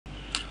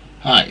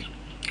Hi,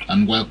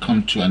 and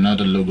welcome to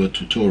another logo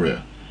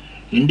tutorial.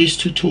 In this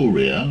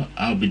tutorial,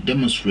 I'll be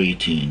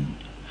demonstrating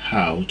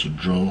how to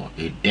draw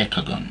a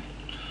decagon.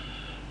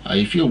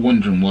 If you're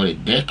wondering what a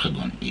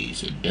decagon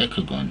is a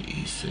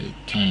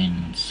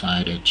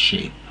 10-sided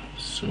shape.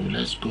 So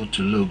let's go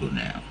to logo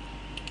now.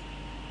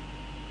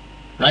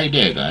 Right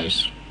there,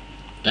 guys,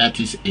 that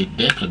is a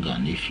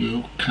decagon. If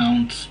you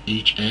count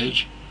each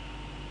edge,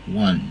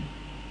 1,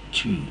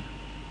 2,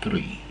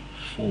 3,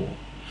 4,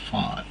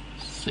 5,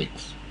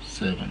 6,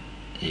 7,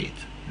 8,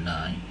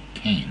 9,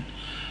 10.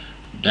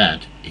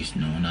 That is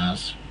known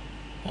as,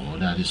 or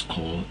that is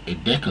called, a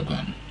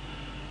decagon.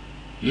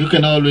 You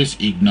can always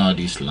ignore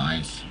these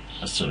lines.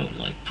 I sort of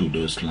like put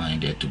those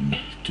lines there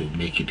to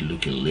make it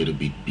look a little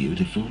bit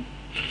beautiful.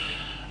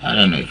 I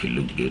don't know if it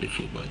looks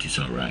beautiful, but it's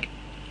alright.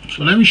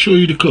 So let me show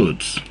you the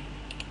codes.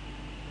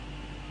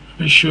 Let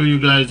me show you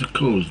guys the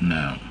codes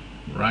now.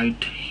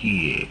 Right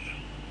here.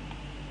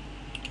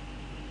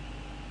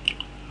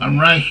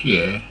 And right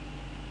here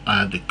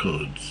are the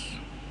codes.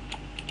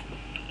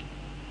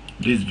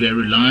 This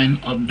very line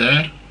up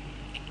there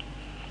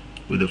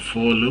with the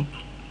for loop,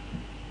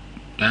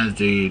 that's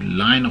the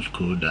line of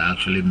code that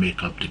actually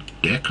make up the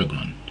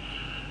decagon.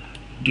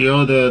 The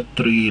other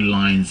 3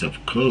 lines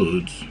of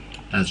codes,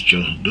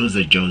 those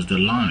are just the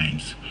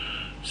lines.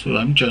 So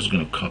I'm just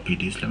gonna copy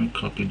this. Let me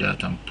copy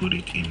that and put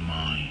it in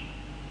my,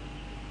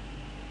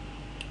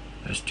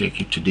 let's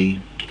take it to the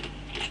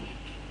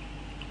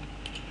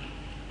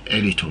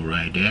editor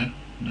right there.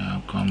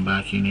 Now come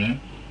back in here.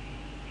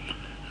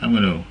 I'm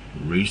gonna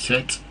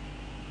reset,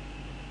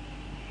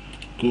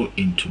 go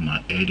into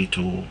my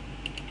editor,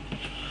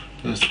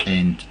 just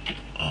end,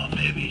 or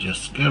maybe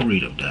just get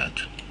rid of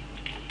that,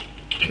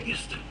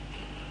 paste,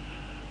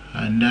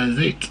 and that's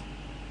it.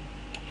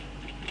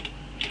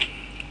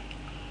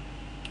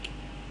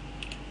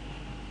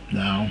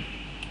 Now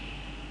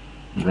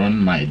run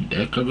my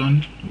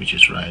decagon, which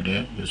is right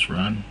there. Just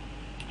run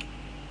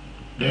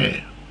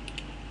there.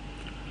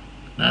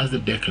 That's the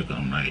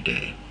decagon right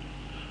there.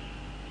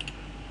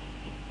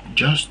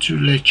 Just to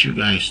let you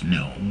guys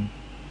know,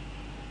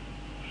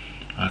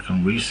 I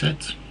can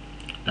reset.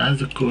 That's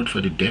the code for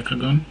the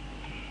decagon.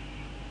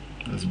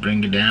 Let's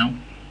bring it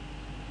down,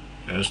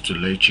 just to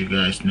let you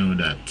guys know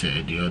that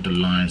the other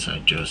lines are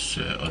just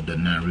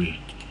ordinary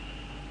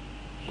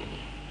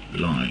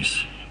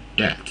lines.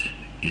 That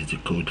is the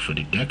code for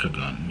the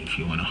decagon. If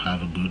you want to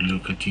have a good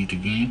look at it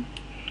again,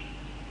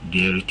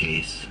 there it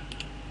is.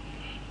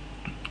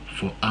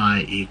 For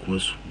I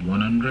equals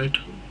 100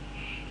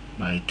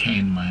 by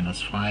 10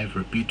 minus 5,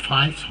 repeat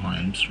 5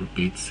 times,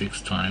 repeat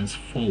 6 times,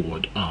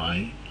 forward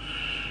I,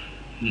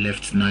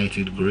 left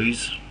 90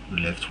 degrees,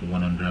 left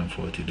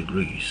 140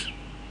 degrees.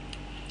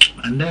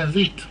 And that's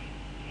it.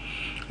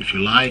 If you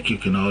like, you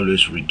can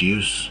always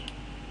reduce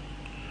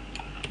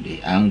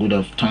the angle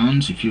of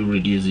turns. If you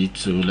reduce it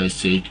to, let's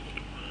say,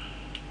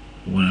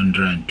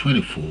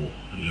 124,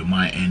 you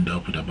might end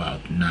up with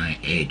about 9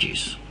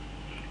 edges.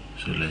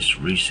 So let's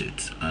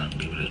reset and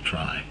give it a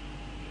try.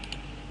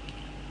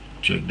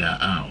 Check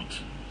that out.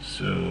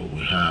 So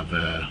we have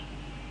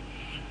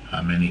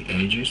how many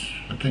edges?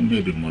 I think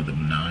maybe more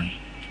than 9.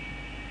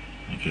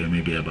 Okay,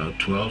 maybe about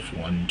 12.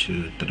 1,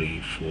 2,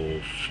 3, 4,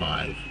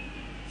 5,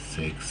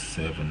 6,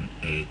 7,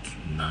 8,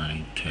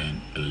 9,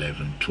 10,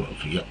 11,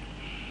 12. Yep.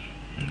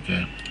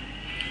 Okay.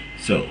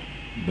 So,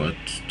 but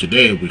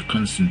today we're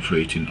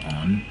concentrating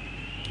on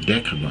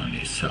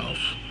decagon itself,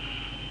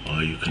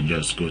 or you can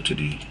just go to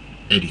the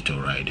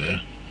editor right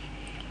there.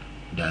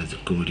 That's the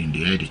code in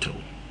the editor.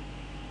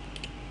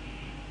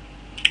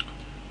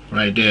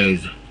 Right there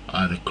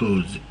are the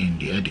codes in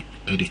the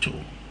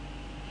editor.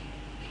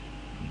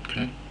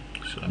 Okay,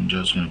 so I'm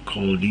just going to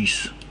call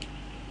this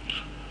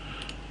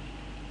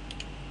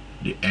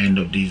the end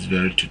of this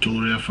very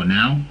tutorial for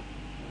now.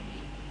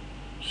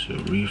 So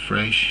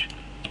refresh,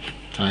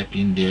 type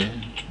in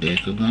there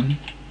decagon,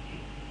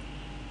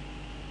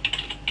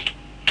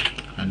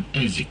 and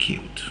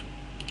execute.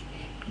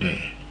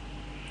 There.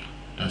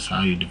 That's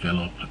how you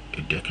develop a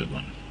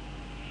decagon.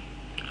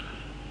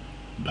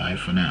 Bye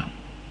for now.